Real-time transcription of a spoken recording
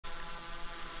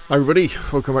Hi everybody,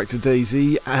 welcome back to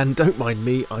DayZ, and don't mind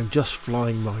me, I'm just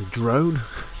flying my drone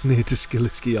near to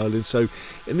Skiliski Island. So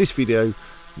in this video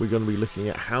we're going to be looking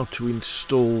at how to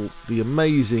install the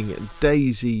amazing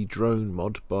DayZ drone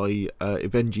mod by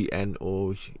EvenGN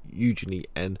or Eugenie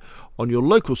N on your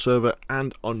local server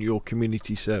and on your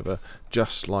community server,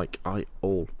 just like I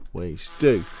always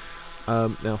do.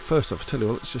 Now first off, I tell you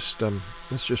what,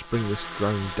 let's just bring this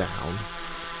drone down.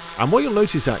 And what you'll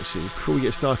notice actually, before we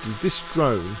get started, is this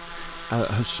drone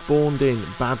has spawned in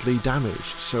badly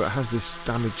damaged. So it has this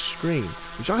damaged screen,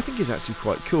 which I think is actually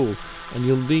quite cool. And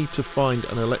you'll need to find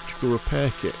an electrical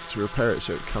repair kit to repair it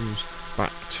so it comes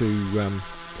back to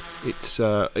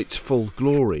its full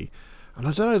glory. And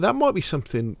I don't know, that might be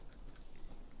something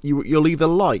you'll either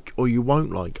like or you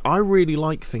won't like. I really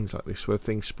like things like this where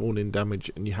things spawn in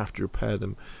damage and you have to repair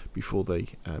them before they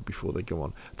go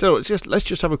on. So let's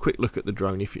just have a quick look at the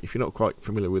drone if you're not quite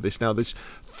familiar with this. Now there's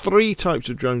three types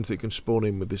of drones that can spawn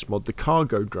in with this mod. The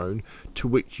cargo drone, to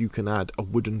which you can add a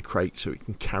wooden crate so it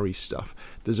can carry stuff.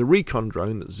 There's a recon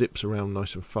drone that zips around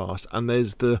nice and fast, and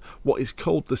there's what is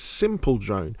called the simple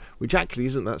drone, which actually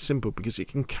isn't that simple because it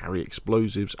can carry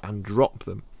explosives and drop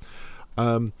them.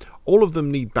 All of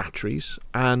them need batteries,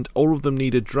 and all of them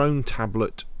need a drone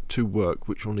tablet to work,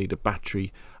 which will need a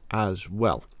battery as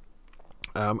well.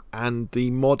 And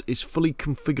the mod is fully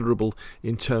configurable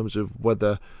in terms of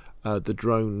whether the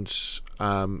drones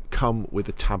come with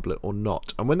a tablet or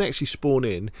not. And when they actually spawn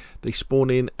in, they spawn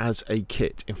in as a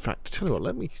kit. In fact, tell you what,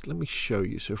 let me show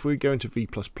you. So if we go into V++,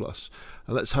 and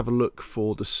let's have a look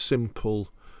for the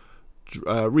simple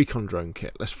recon drone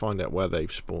kit. Let's find out where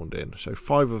they've spawned in. So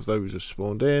 5 of those have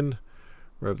spawned in.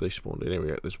 Where have they spawned in? Here we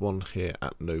go. There's one here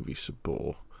at Novi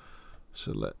Sabor.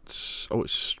 So let's... oh,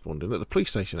 it's spawned in at the police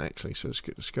station actually. So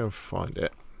let's go and find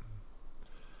it.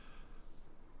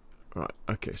 Right,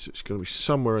 okay, so it's going to be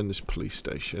somewhere in this police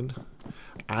station.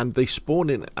 And they spawn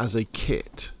in as a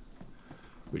kit,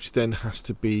 which then has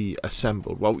to be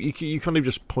assembled. Well, you kind of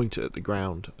just point it at the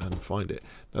ground and find it.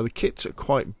 Now the kits are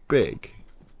quite big.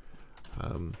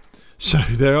 So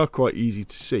they are quite easy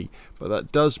to see, but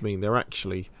that does mean they're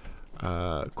actually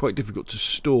quite difficult to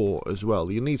store as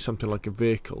well. You need something like a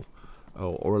vehicle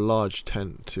or a large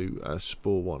tent to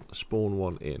spawn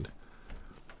one in.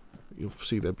 You'll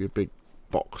see there'll be a big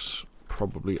box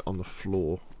probably on the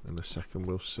floor in a second.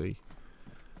 We'll see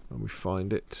when we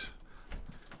find it.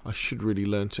 I should really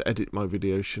learn to edit my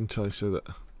videos, shouldn't I, so that...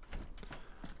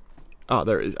 ah,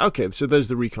 there it is. Okay, so there's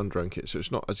the recon drone kit. So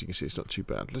it's not, as you can see, it's not too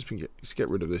bad. Let's get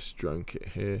rid of this drone kit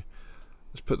here.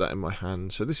 Let's put that in my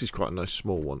hand. So this is quite a nice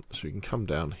small one. So we can come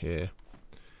down here.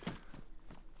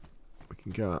 We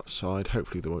can go outside.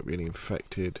 Hopefully there won't be any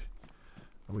infected.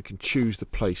 And we can choose the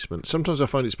placement. Sometimes I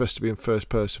find it's best to be in first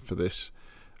person for this.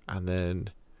 And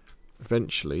then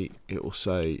eventually it will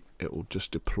say it will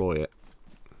just deploy it.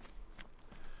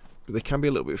 But they can be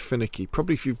a little bit finicky.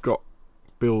 Probably if you've got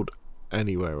build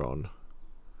anywhere on,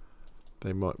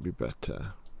 they might be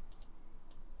better.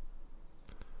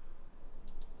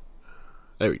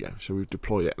 There we go. So we've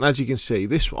deployed it, and as you can see,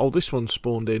 this one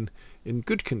spawned in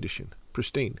good condition,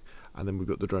 pristine. And then we've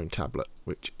got the drone tablet,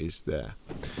 which is there.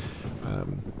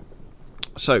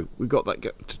 So we've got that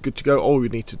good to go. All we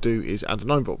need to do is add a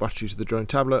 9-volt battery to the drone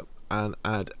tablet and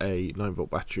add a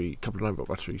 9-volt battery, couple of 9-volt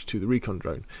batteries to the recon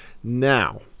drone.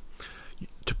 Now,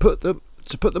 to put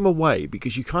them away,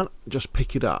 because you can't just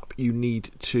pick it up, you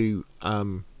need to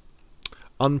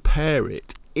unpair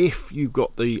it if you've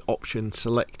got the option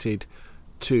selected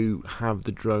to have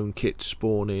the drone kit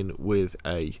spawn in with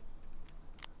a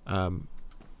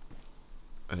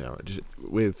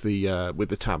with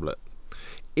the tablet.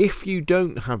 If you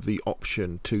don't have the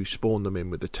option to spawn them in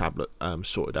with the tablet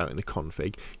sorted out in the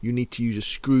config, you need to use a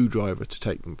screwdriver to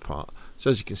take them apart. So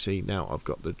as you can see, now I've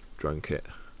got the drone kit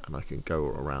and I can go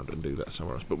around and do that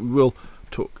somewhere else, but we will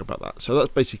talk about that. So that's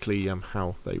basically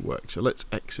how they work. So let's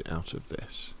exit out of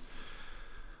this.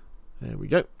 There we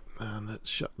go, and let's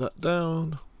shut that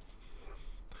down.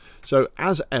 So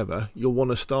as ever, you'll want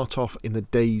to start off in the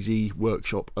DayZ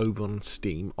workshop over on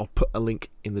Steam. I'll put a link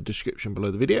in the description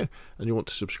below the video, and you want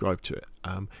to subscribe to it.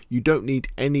 You don't need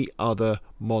any other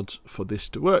mods for this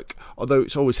to work, although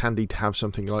it's always handy to have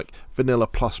something like vanilla++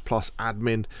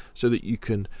 admin so that you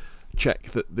can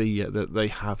check that that they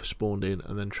have spawned in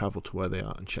and then travel to where they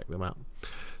are and check them out.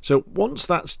 So once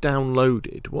that's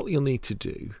downloaded, what you'll need to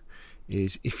do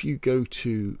is, if you go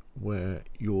to where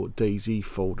your DayZ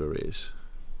folder is,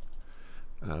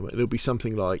 it'll be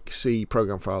something like C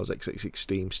program files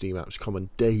x86 Steam apps common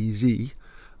DayZ,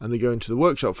 and they go into the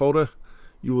workshop folder.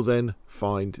 You will then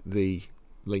find the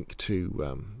link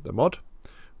to the mod,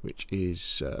 which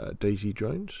is DayZ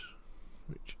Drones.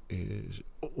 which is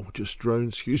just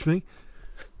drones, excuse me.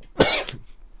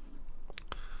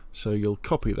 So you'll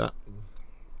copy that,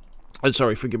 and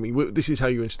sorry, forgive me, this is how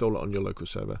you install it on your local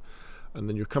server. And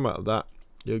then you'll come out of that,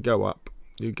 you'll go up,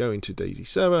 you go into DayZ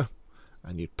Server,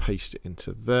 and you'd paste it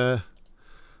into there.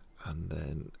 And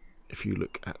then if you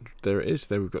look at, there it is,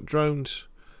 there we've got drones.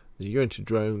 Then you go into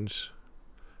drones,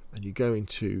 and you go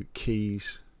into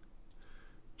keys,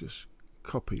 just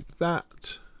copy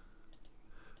that,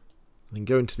 and then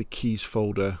go into the keys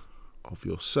folder of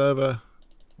your server,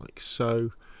 like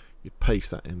so. You'd paste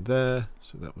that in there,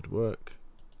 so that would work.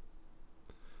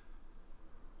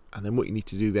 And then what you need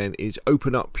to do then is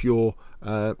open up your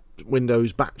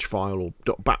Windows batch file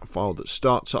or .bat file that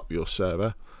starts up your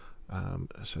server.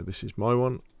 So this is my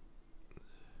one.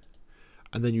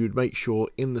 And then you would make sure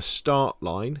in the start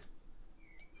line,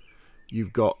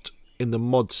 you've got in the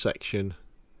mod section,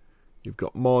 you've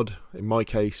got mod, in my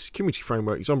case, Community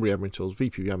Framework, Zombie Admin Tools,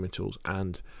 VP Admin Tools,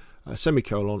 and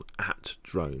semicolon at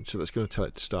drone. So that's going to tell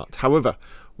it to start. However,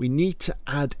 we need to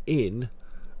add in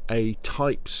a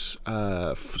types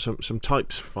some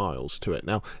types files to it.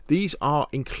 Now these are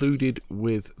included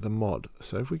with the mod.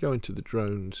 So if we go into the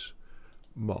drones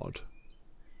mod,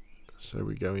 so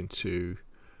we go into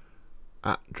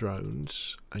at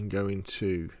drones and go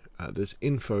into there's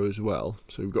info as well.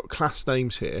 So we've got class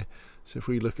names here. So if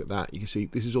we look at that, you can see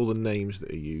this is all the names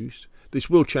that are used.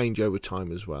 This will change over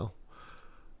time as well.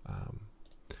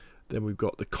 Then we've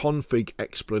got the config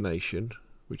explanation,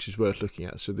 which is worth looking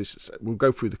at. So this is, we'll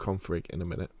go through the config in a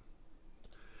minute.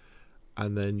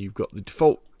 And then you've got the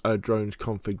default drones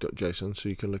config.json, so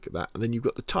you can look at that. And then you've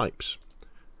got the types,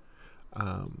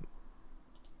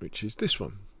 which is this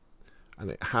one,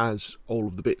 and it has all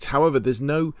of the bits. However, there's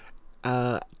no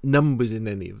numbers in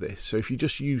any of this, so if you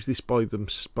just use this by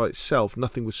itself,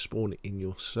 nothing would spawn in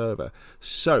your server.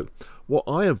 So what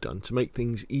I have done to make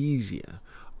things easier,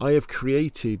 I have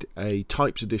created a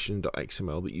types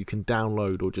edition.xml that you can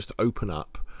download or just open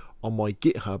up on my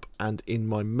GitHub and in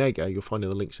my Mega. You'll find in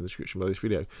the links in the description below this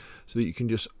video, so that you can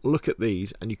just look at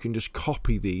these and you can just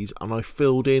copy these. And I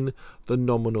filled in the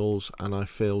nominals, and I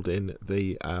filled in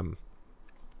the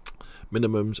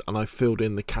minimums, and I filled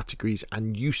in the categories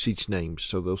and usage names,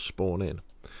 so they'll spawn in.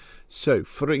 So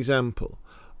for example,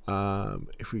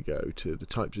 if we go to the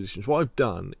types editions, what I've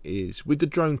done is with the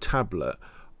drone tablet,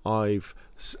 I've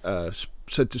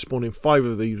said to spawn in 5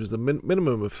 of these with a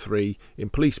minimum of 3 in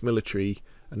police, military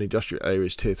and industrial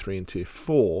areas tier 3 and tier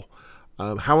 4.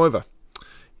 However,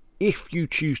 if you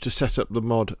choose to set up the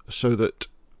mod so that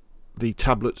the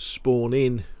tablets spawn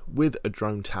in with a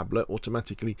drone tablet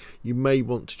automatically, you may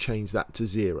want to change that to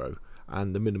 0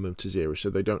 and the minimum to 0, so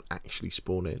they don't actually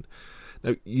spawn in.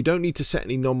 Now you don't need to set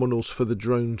any nominals for the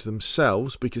drones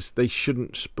themselves, because they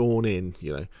shouldn't spawn in,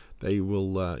 you know, they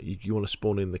will you want to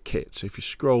spawn in the kit. So if you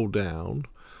scroll down,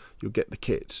 you'll get the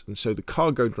kits, and so the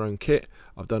cargo drone kit,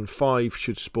 I've done 5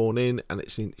 should spawn in, and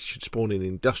it should spawn in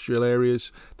industrial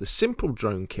areas. The simple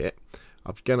drone kit,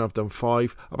 I've done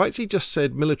 5. I've actually just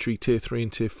said military tier 3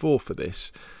 and tier 4 for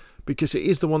this, because it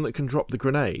is the one that can drop the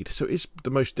grenade, so it's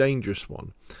the most dangerous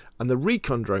one. And the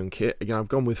recon drone kit, again, I've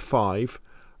gone with 5,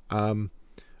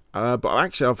 but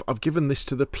actually I've given this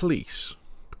to the police,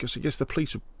 because I guess the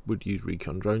police would use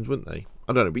recon drones, wouldn't they?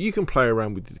 I don't know, but you can play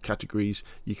around with the categories.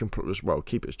 You can as well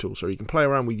keep it as tools, so you can play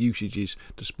around with usages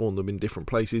to spawn them in different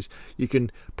places. You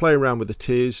can play around with the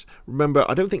tiers. Remember,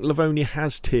 I don't think Livonia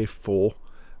has tier 4,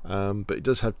 but it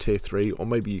does have tier 3, or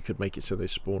maybe you could make it so they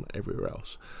spawn everywhere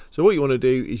else. So what you want to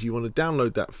do is you want to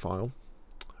download that file,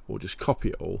 or just copy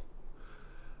it all,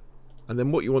 and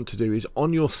then what you want to do is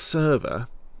on your server,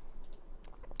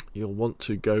 you'll want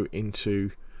to go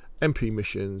into MP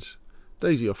missions,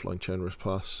 DayZ Offline Generous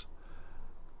Plus,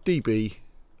 DB,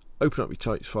 open up your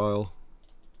types file,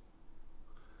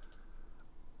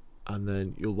 and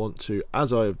then you'll want to,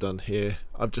 as I have done here,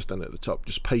 I've just done it at the top,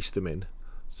 just paste them in,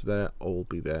 so they'll all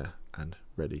be there and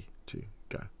ready to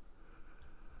go.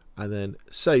 And then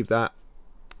save that,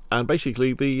 and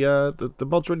basically the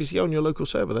mod's ready to go on your local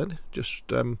server. Then just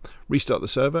restart the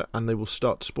server and they will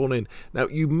start to spawn in. Now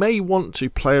you may want to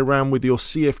play around with your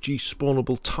CFG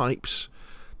spawnable types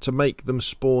to make them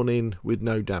spawn in with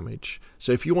no damage.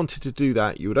 So if you wanted to do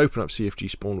that, you would open up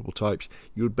CFG spawnable types,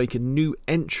 you would make a new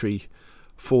entry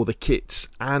for the kits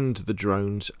and the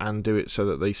drones and do it so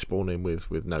that they spawn in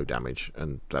with no damage,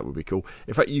 and that would be cool.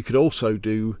 In fact, you could also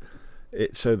do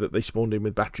it so that they spawned in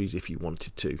with batteries if you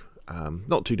wanted to.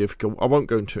 Not too difficult. I won't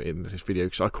go into it in this video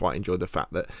because I quite enjoy the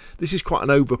fact that this is quite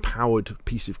an overpowered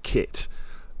piece of kit,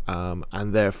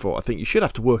 and therefore I think you should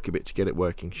have to work a bit to get it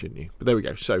working, shouldn't you? But there we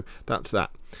go. So that's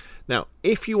that. Now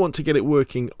if you want to get it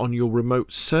working on your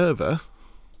remote server,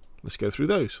 let's go through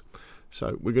those.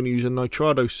 So we're going to use a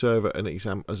Nitrado server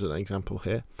as an example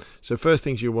here. So first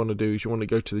things you want to do is you want to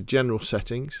go to the general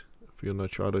settings for your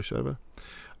Nitrado server,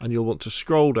 and you'll want to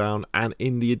scroll down, and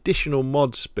in the additional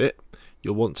mods bit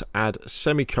you'll want to add a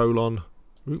semicolon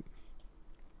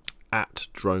at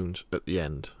drones at the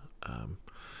end,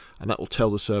 and that will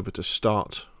tell the server to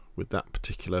start with that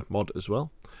particular mod as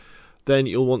well. Then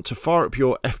you'll want to fire up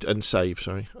your Then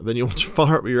you'll want to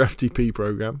fire up your FTP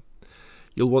program.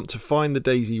 You'll want to find the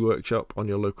DayZ workshop on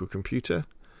your local computer,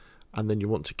 and then you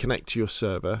want to connect to your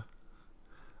server,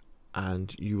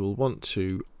 and you will want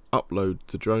to upload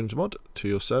the drones mod to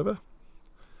your server.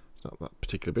 It's not that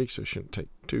particularly big, so it shouldn't take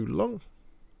too long.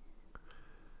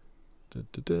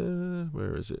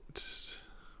 Where is it?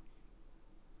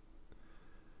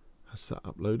 Has that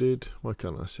uploaded? Why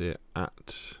can't I see it?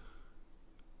 At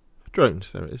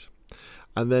drones, there it is.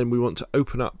 And then we want to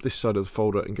open up this side of the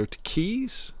folder and go to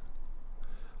keys,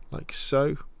 like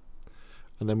so.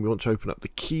 And then we want to open up the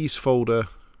keys folder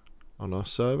on our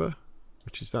server,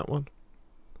 which is that one.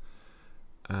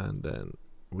 And then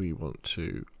we want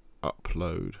to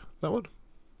upload that one.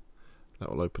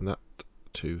 That will open that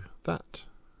to that.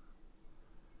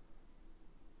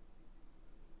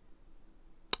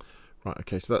 Right,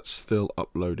 okay, so that's still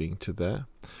uploading to there.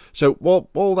 So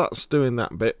while that's doing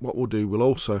that bit, what we'll do, we'll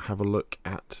also have a look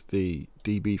at the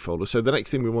DB folder. So the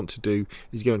next thing we want to do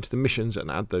is go into the missions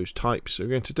and add those types. So we're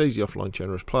going to DayZ Offline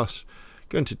Generous Plus,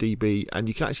 go into DB, and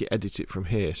you can actually edit it from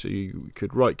here. So you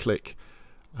could right click,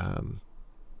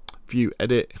 view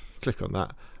edit, click on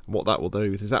that, and what that will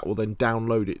do is that will then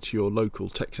download it to your local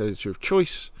text editor of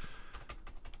choice.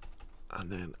 And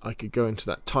then I could go into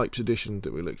that types edition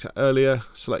that we looked at earlier,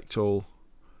 select all,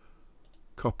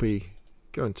 copy,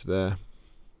 go into there,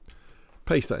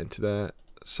 paste that into there,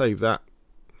 save that,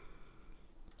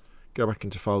 go back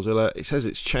into FileZilla. It says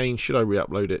it's changed, should I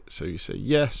re-upload it? So you say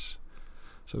yes.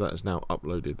 So that has now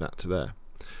uploaded that to there.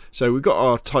 So we've got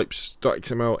our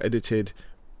types.xml edited,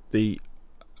 the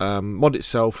mod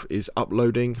itself is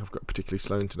uploading. I've got a particularly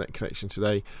slow internet connection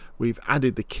today. We've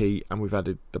added the key and we've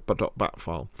added the .bat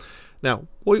file. Now,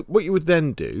 what you would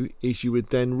then do is you would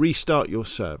then restart your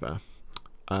server,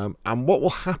 and what will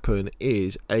happen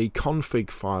is a config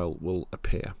file will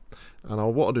appear.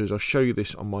 And what I'll do is I'll show you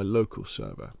this on my local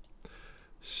server.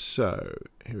 So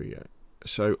here we go.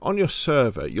 So on your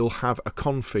server you'll have a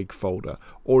config folder,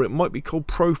 or it might be called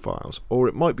profiles, or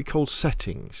it might be called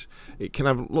settings. It can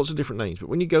have lots of different names, but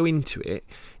when you go into it,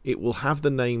 it will have the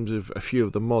names of a few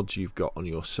of the mods you've got on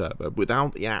your server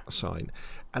without the @ sign.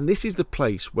 And this is the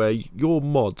place where your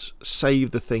mods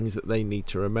save the things that they need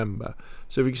to remember.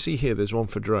 So if you can see here, there's one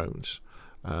for drones.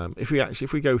 If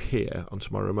we go here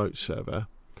onto my remote server,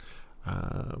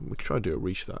 we can try and do a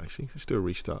restart. Actually, let's do a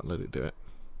restart and let it do it.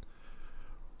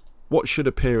 What should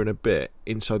appear in a bit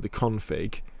inside the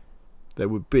config, there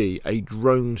would be a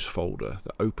drones folder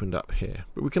that opened up here,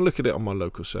 but we can look at it on my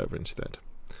local server instead.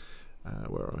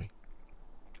 Where are we?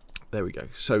 There we go.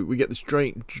 So we get this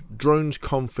drones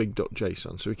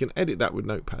config.json, so we can edit that with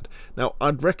Notepad. Now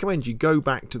I'd recommend you go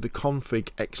back to the config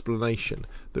explanation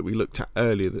that we looked at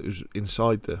earlier that was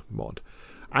inside the mod,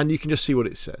 and you can just see what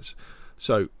it says.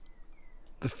 So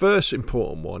the first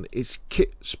important one is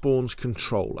kit spawns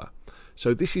controller.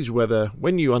 So this is whether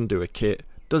when you undo a kit,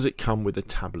 does it come with a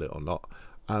tablet or not.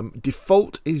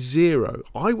 Default is 0.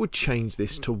 I would change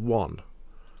this to 1.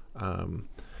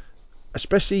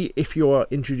 Especially if you are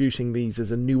introducing these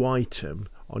as a new item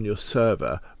on your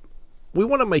server. We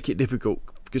want to make it difficult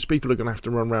because people are going to have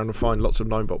to run around and find lots of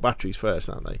 9-volt batteries first,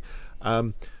 aren't they?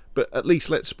 But at least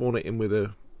let's spawn it in with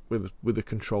a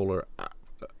controller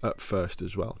at first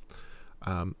as well.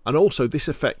 And also this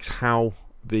affects how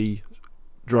the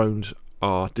drones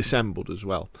are disassembled as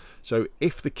well. So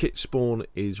if the kit spawn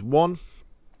is 1,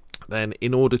 then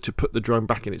in order to put the drone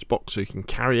back in its box so you can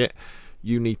carry it,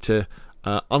 you need to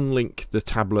unlink the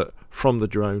tablet from the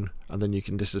drone, and then you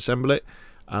can disassemble it.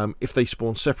 If they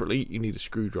spawn separately, you need a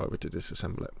screwdriver to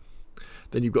disassemble it.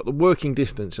 Then you've got the working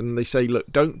distance, and they say,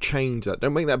 look, don't change that,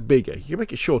 don't make that bigger. You can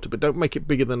make it shorter, but don't make it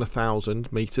bigger than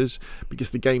 1,000 meters, because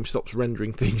the game stops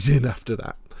rendering things in after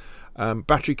that.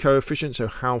 Battery coefficient, so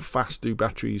how fast do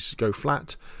batteries go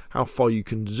flat, how far you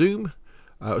can zoom,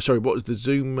 what is the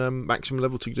zoom maximum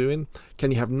level to do in,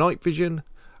 can you have night vision,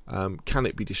 can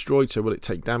it be destroyed, so will it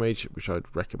take damage, which I'd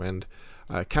recommend,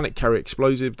 can it carry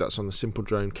explosive, that's on the simple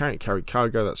drone, can it carry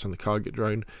cargo, that's on the target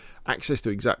drone, access to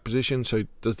exact position, so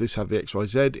does this have the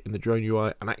XYZ in the drone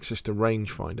UI, and access to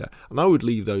rangefinder, and I would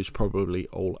leave those probably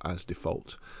all as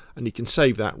default. And you can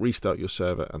save that, restart your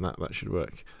server, and that should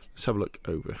work. Let's have a look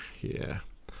over here.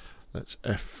 Let's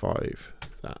F5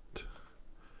 that.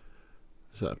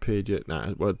 Has that appeared yet?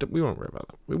 No, well, we won't worry about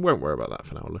that. We won't worry about that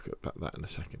for now. I'll look at that in a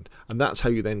second. And that's how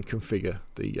you then configure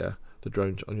the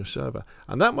drones on your server.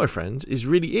 And that, my friends, is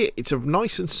really it. It's a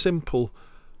nice and simple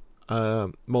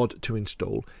mod to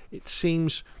install. It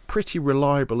seems pretty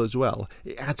reliable as well.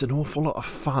 It adds an awful lot of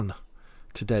fun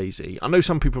to DayZ. I know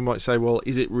some people might say, well,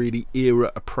 is it really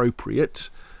era appropriate?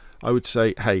 I would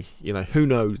say, hey, you know, who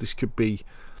knows? This could be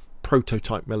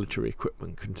prototype military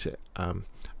equipment, couldn't it?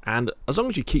 And as long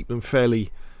as you keep them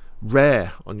fairly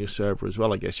rare on your server as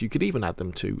well, I guess you could even add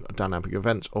them to dynamic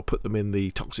events or put them in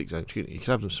the toxic zone. You could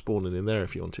have them spawning in there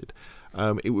if you wanted.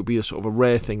 It would be a sort of a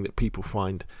rare thing that people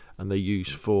find and they use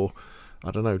for,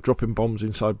 I don't know, dropping bombs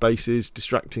inside bases,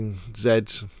 distracting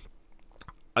Zeds.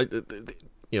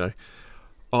 You know,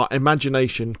 our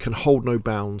imagination can hold no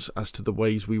bounds as to the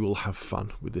ways we will have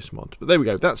fun with this mod. But there we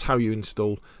go. That's how you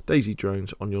install DayZ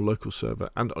Drones on your local server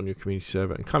and on your community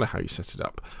server, and kind of how you set it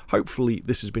up. Hopefully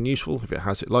this has been useful. If it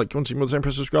has, hit like, comment,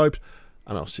 press subscribe,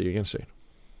 and I'll see you again soon.